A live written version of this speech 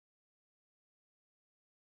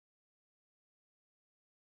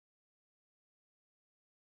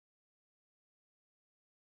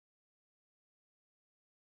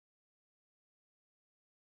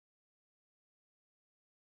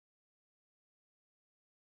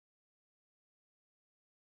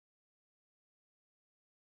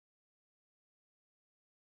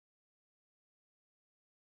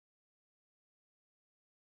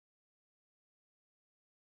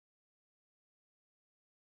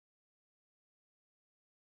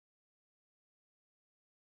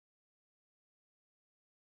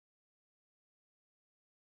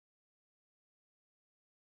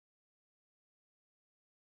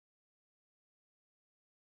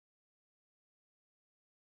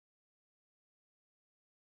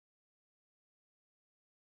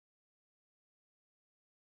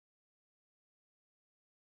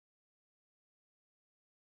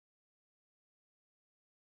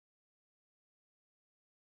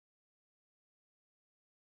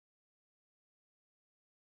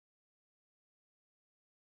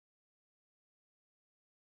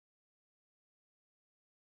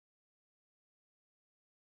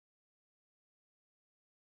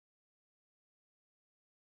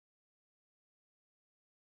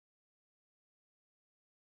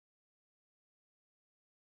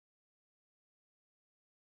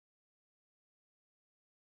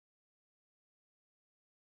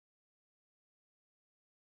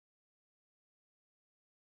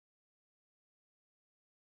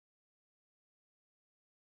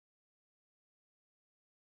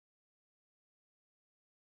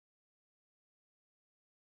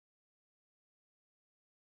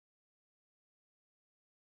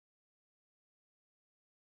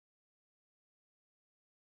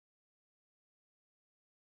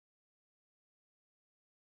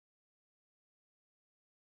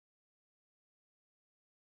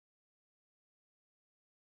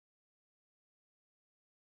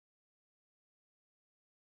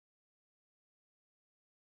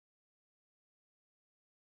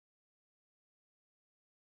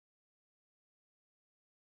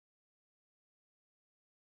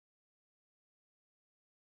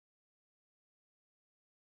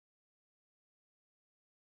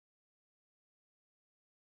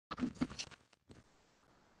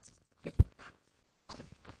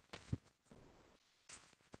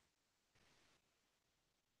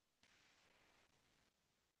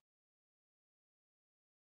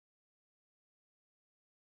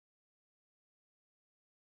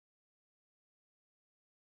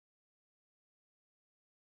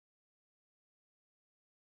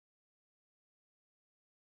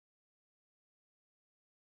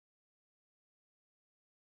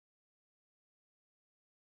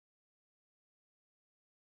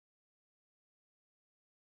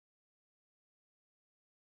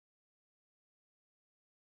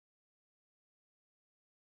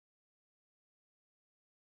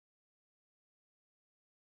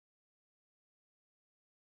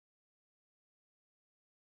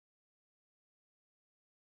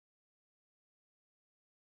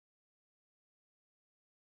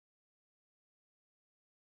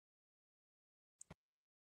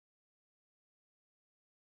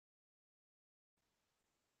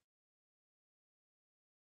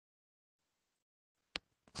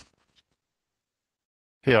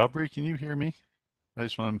Hey Aubrey, can you hear me? I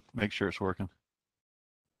just want to make sure it's working.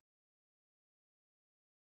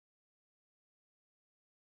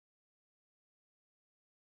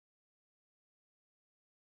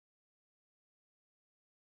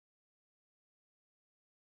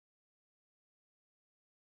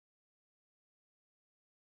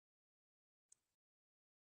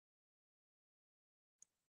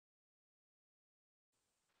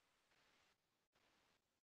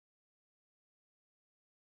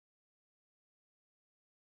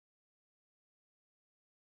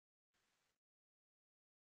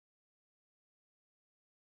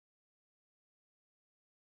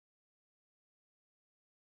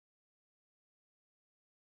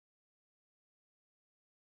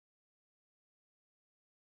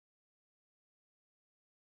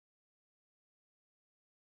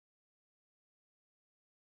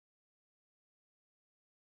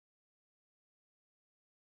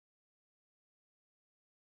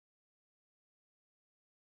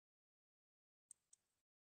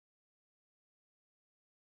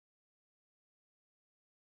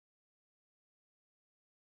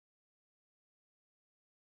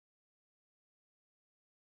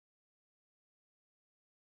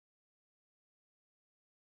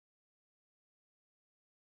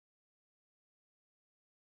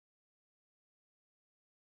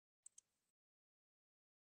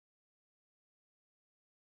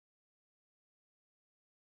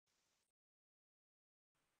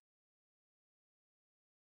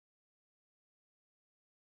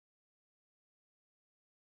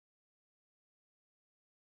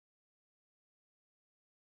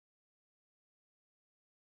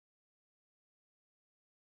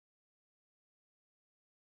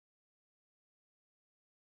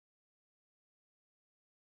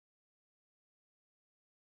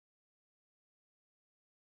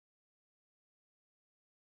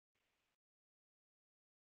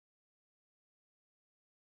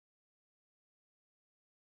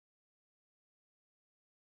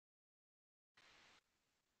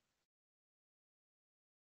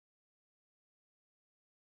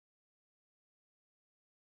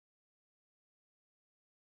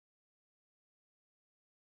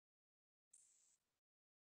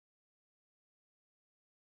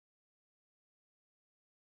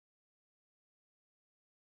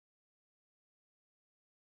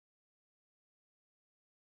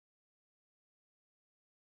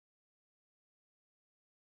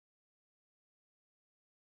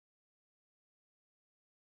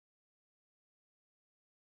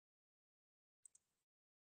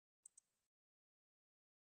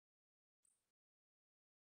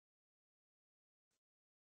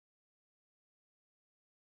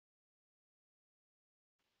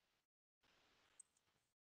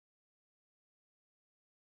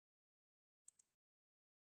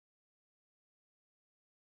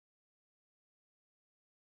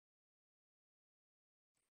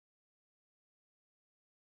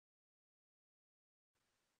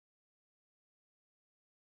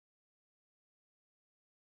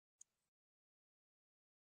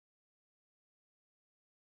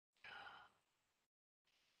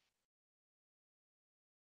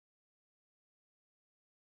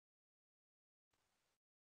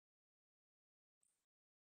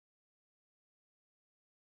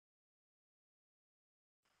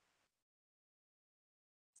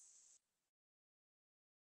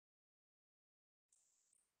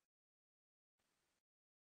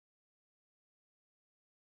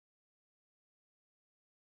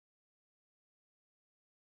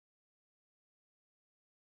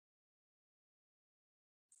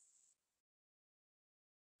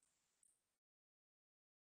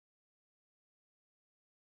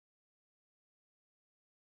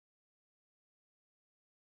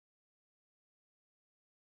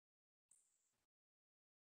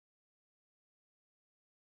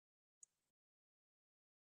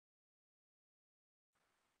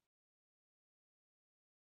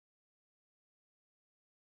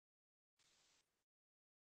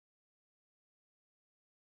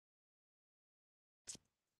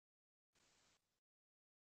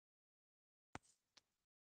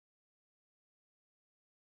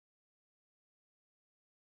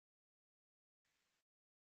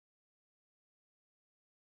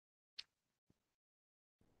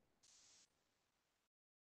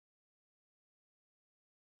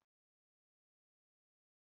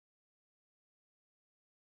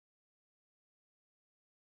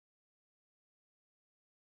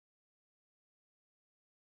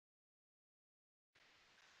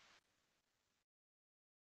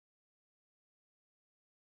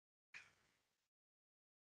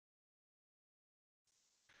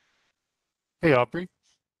 Hey Aubrey.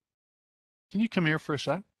 Can you come here for a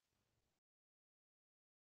sec?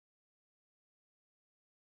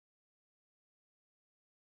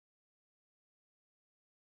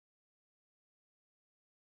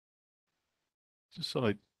 Just so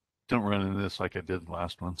I don't run into this like I did the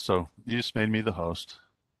last one. So you just made me the host.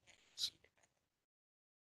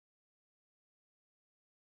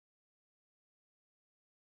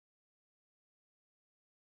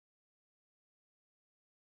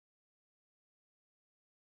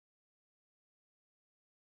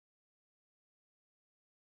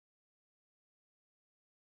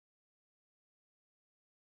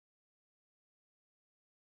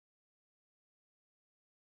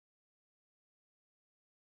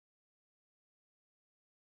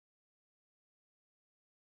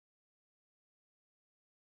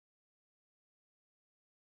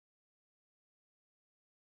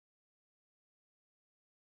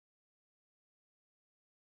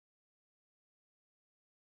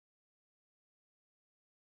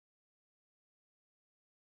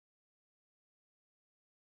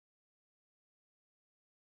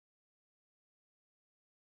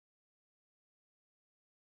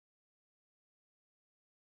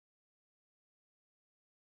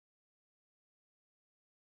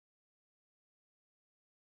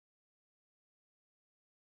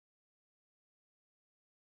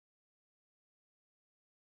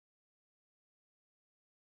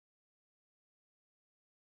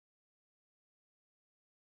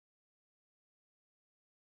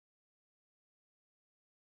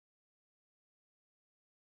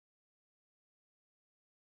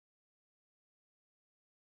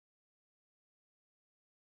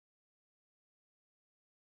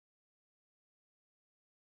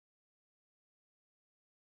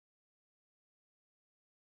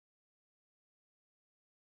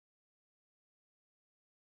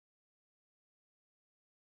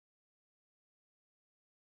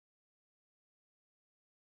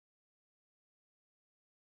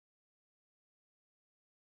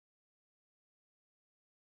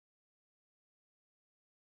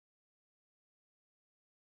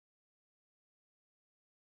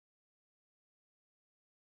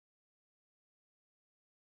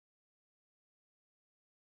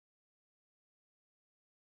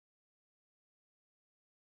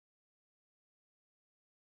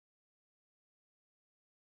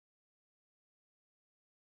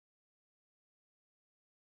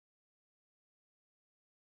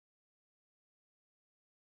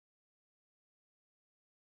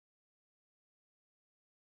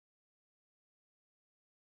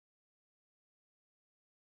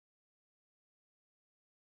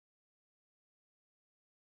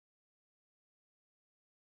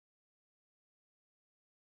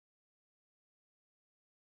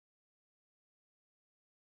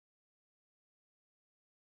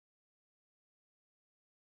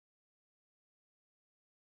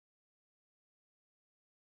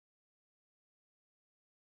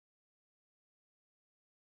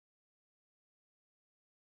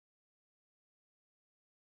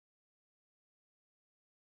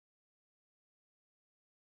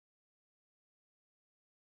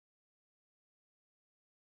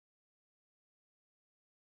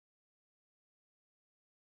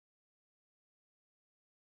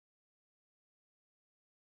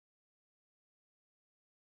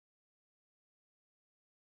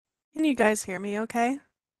 Can you guys hear me okay?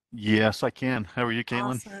 Yes, I can. How are you,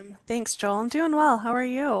 Caitlin? Awesome. Thanks, Joel. I'm doing well. How are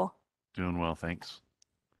you? Doing well, thanks.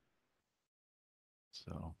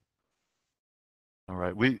 So, all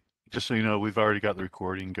right. We just so you know, we've already got the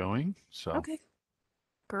recording going. So, Okay,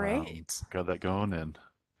 great. got that going, and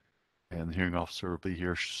the hearing officer will be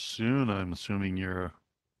here soon. I'm assuming you're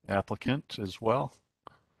an applicant as well.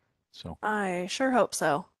 So, I sure hope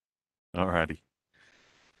so. all righty.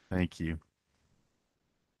 Thank you.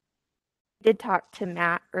 Did talk to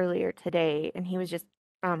Matt earlier today, and he was just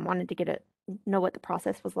wanted to know what the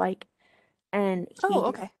process was like. And Oh,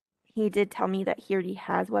 okay. he did tell me that he already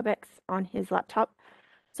has WebEx on his laptop,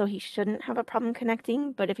 so he shouldn't have a problem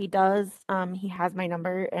connecting. But if he does, he has my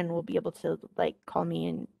number and will be able to like call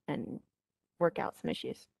me and work out some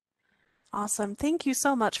issues. Awesome. Thank you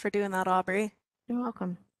so much for doing that, Aubrey. You're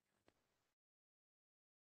welcome.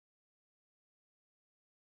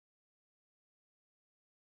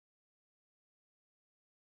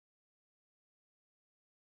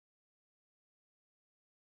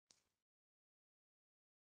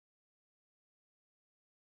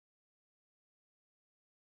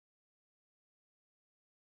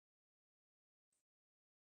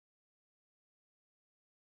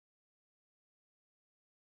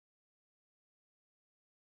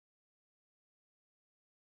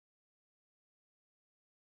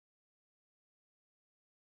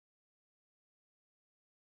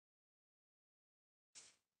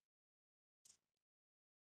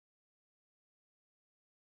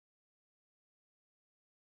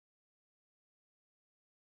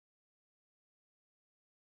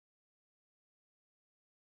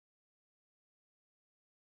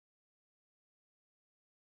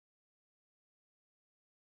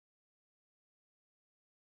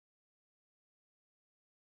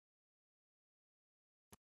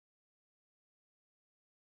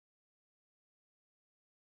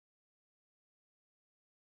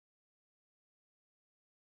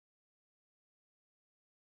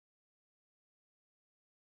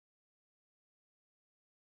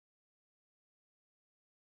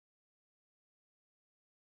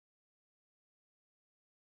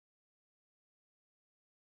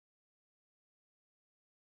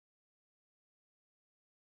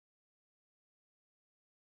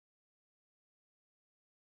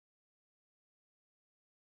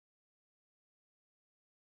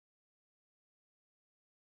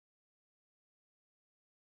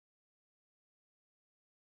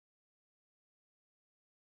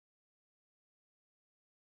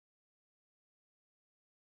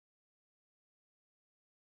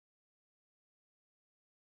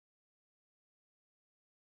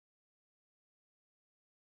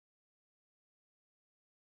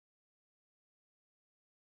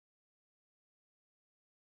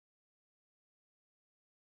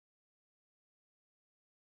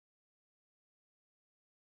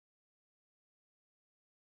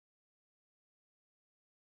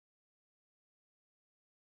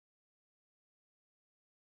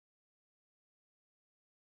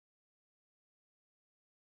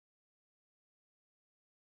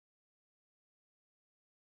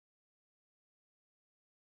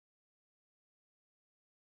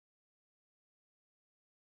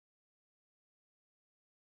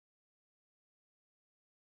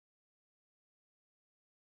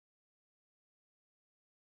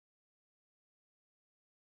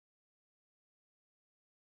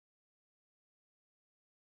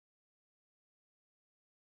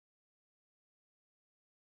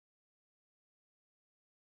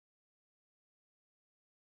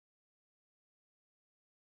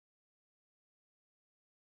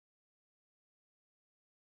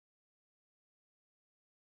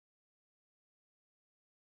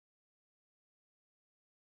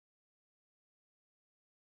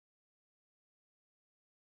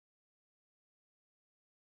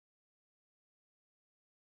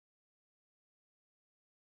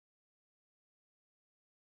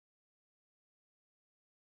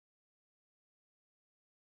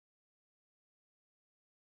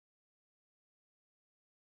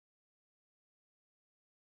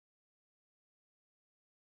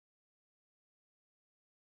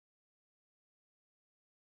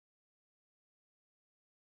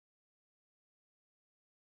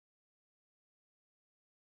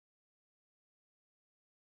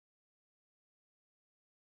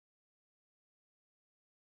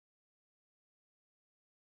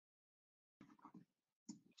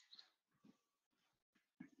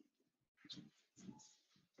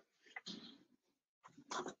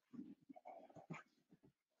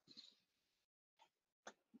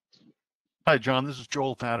 Hi, John. This is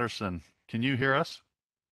Joel Patterson. Can you hear us?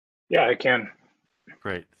 Yeah, I can.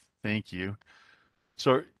 Great. Thank you.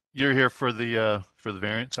 So you're here for the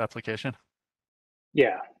variance application?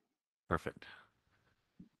 Yeah, Perfect.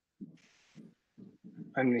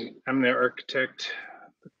 I'm the architect.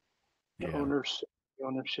 The Yeah. owner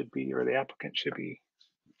should be, or the applicant should be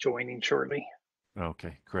joining shortly.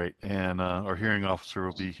 Okay, great. And our hearing officer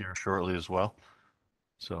will be here shortly as well.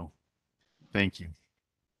 So thank you.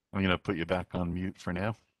 I'm going to put you back on mute for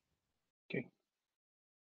now. Okay.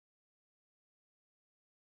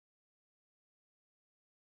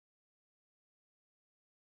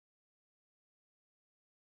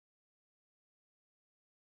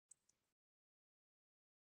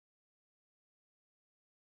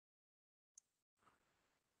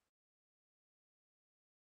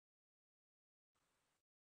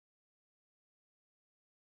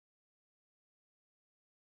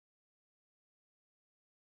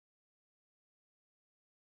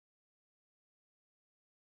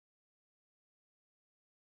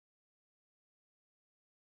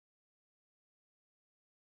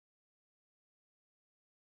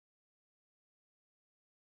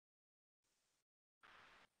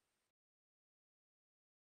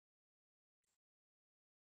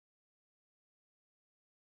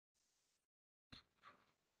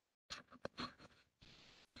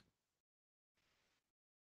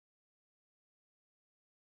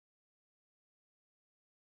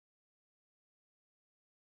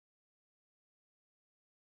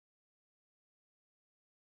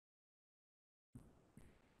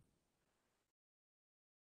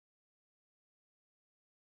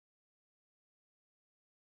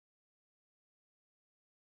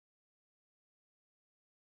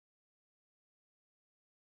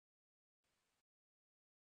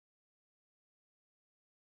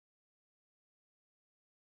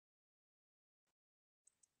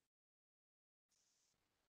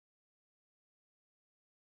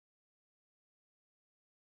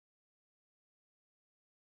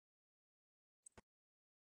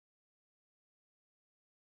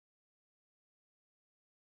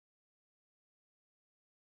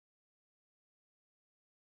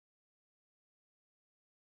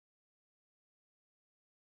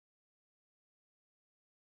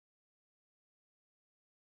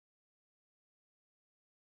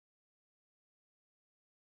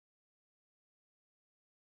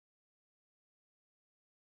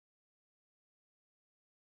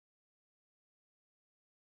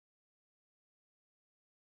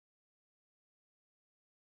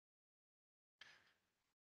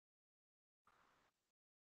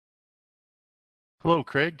 Hello,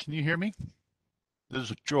 Craig. Can you hear me?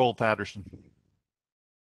 This is Joel Patterson.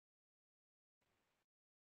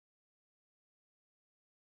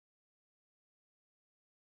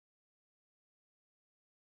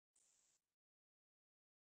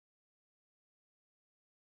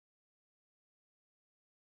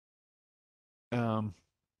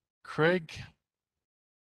 Craig,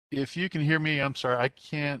 if you can hear me, I'm sorry, I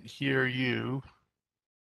can't hear you.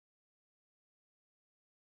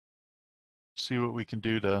 See what we can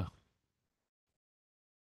do to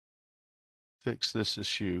fix this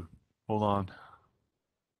issue. Hold on.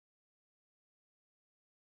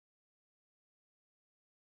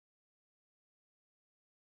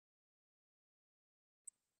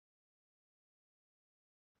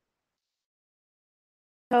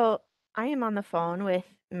 So I am on the phone with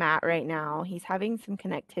Matt right now. He's having some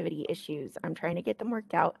connectivity issues. I'm trying to get them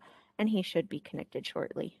worked out, and he should be connected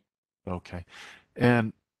shortly. Okay.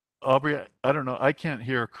 And Aubrey, I don't know, I can't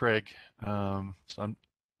hear Craig. So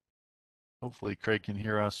hopefully Craig can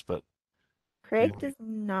hear us, but Craig does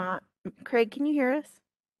not. Craig, can you hear us?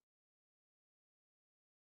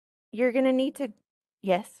 You're gonna need to.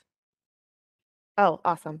 Yes. Oh,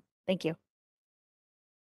 awesome. Thank you.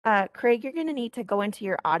 Craig, you're gonna need to go into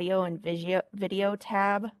your audio and video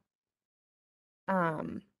tab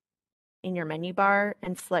um, in your menu bar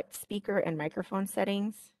and select speaker and microphone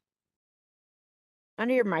settings.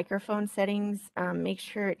 Under your microphone settings, make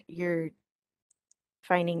sure you're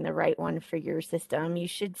finding the right one for your system. You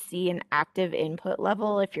should see an active input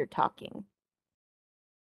level if you're talking.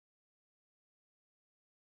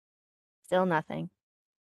 Still nothing.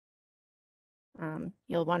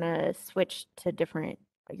 You'll want to switch to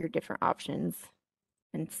your different options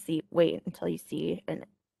and wait until you see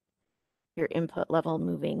your input level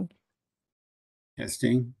moving.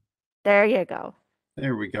 Testing. There you go.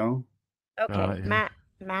 There we go. Okay, yeah.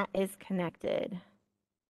 Matt is connected.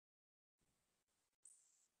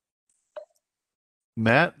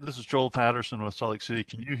 Matt, this is Joel Patterson with Salt Lake City.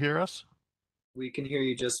 Can you hear us? We can hear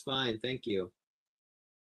you just fine. Thank you.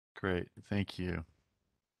 Great. Thank you.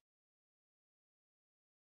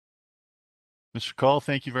 Mr. Call,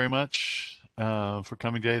 thank you very much for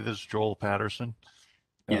coming today. This is Joel Patterson.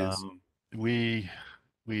 Yes. We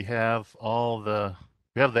have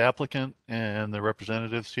we have the applicant and the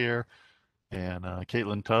representatives here, and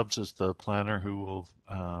Caitlin Tubbs is the planner who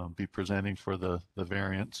will be presenting for the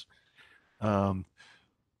variance. On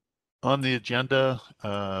the agenda,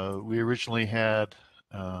 we originally had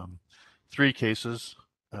 3 cases,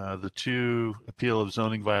 the 2 appeal of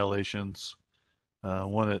zoning violations,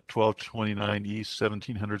 one at 1229 East,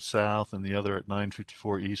 1700 South, and the other at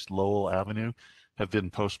 954 East Lowell Avenue, have been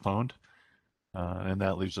postponed. And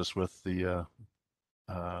that leaves us with the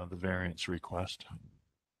variance request.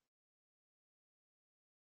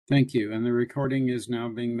 Thank you. And the recording is now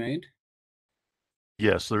being made?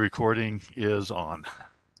 Yes, the recording is on.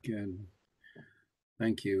 Good.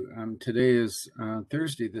 Thank you. Today is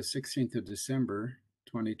Thursday, the 16th of December,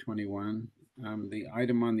 2021. The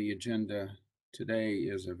item on the agenda today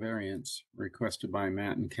is a variance requested by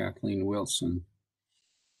Matt and Kathleen Wilson.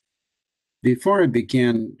 Before I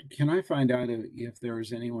begin, can I find out if there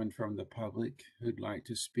is anyone from the public who'd like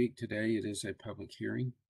to speak today? It is a public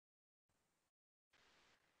hearing.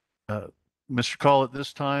 Mr. Call, at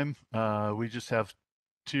this time, we just have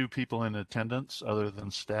 2 people in attendance other than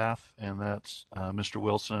staff, and that's Mr.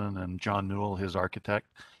 Wilson and John Newell, his architect.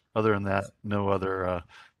 Other than that, no other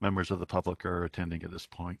members of the public are attending at this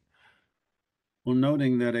point. Well,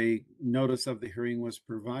 noting that a notice of the hearing was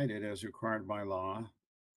provided as required by law,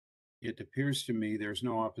 it appears to me there's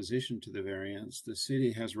no opposition to the variance. The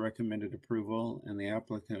city has recommended approval, and the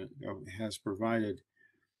applicant has provided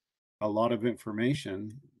a lot of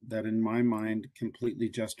information that, in my mind, completely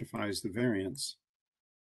justifies the variance.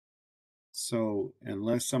 So,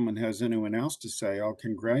 unless someone has anyone else to say, I'll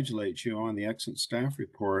congratulate you on the excellent staff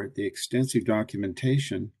report, the extensive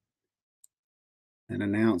documentation, and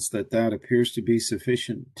announce that that appears to be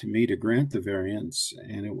sufficient to me to grant the variance,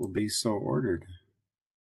 and it will be so ordered.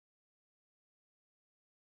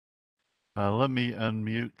 Let me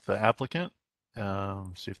unmute the applicant,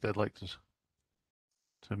 see if they'd like to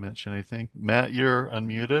mention anything. Matt, you're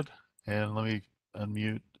unmuted, and let me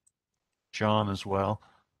unmute John as well.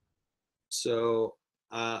 So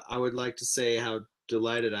I would like to say how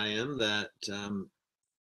delighted I am that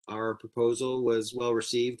our proposal was well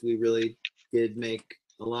received. We really did make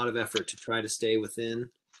a lot of effort to try to stay within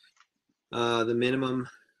the minimum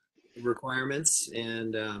requirements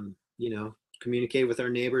and, communicate with our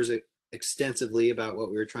neighbors extensively about what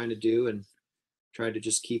we were trying to do and try to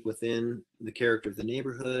just keep within the character of the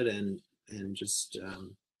neighborhood and just,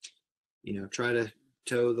 try to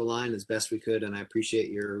toe the line as best we could. And I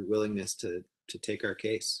appreciate your willingness to take our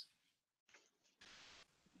case.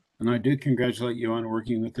 And I do congratulate you on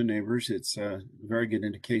working with the neighbors. It's a very good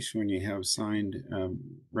indication when you have signed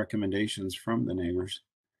recommendations from the neighbors.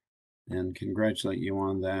 And congratulate you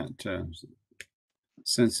on that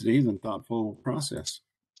sensitive and thoughtful process.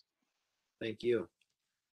 Thank you.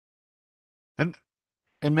 And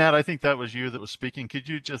Matt, I think that was you that was speaking. Could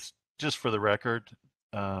you just for the record,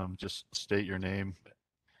 just state your name?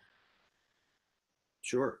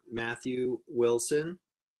 Sure. Matthew Wilson.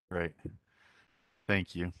 Great.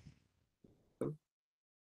 Thank you.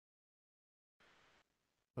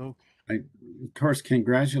 Okay. I, of course,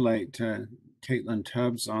 congratulate Caitlin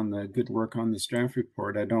Tubbs on the good work on the staff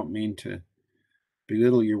report. I don't mean to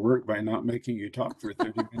belittle your work by not making you talk for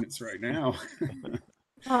 30 minutes right now.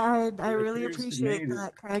 I really appreciate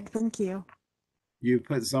that, Craig. Thank you. You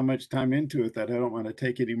put so much time into it that I don't want to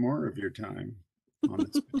take any more of your time on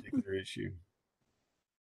this particular issue.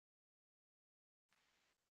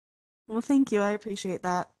 Well, thank you. I appreciate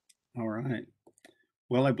that. All right.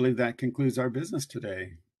 Well, I believe that concludes our business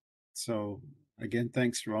today. So again,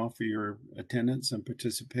 thanks to all for your attendance and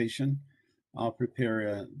participation. I'll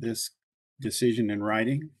prepare this decision in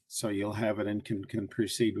writing, so you'll have it and can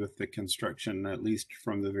proceed with the construction, at least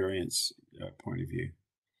from the variance point of view.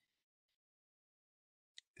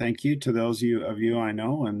 Thank you to those of you I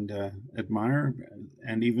know and admire,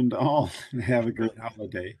 and even to all. Have a great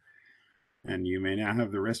holiday, and you may now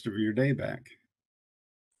have the rest of your day back.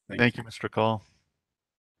 Thank you, Mr. Call.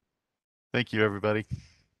 Thank you, everybody.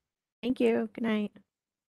 Thank you. Good night.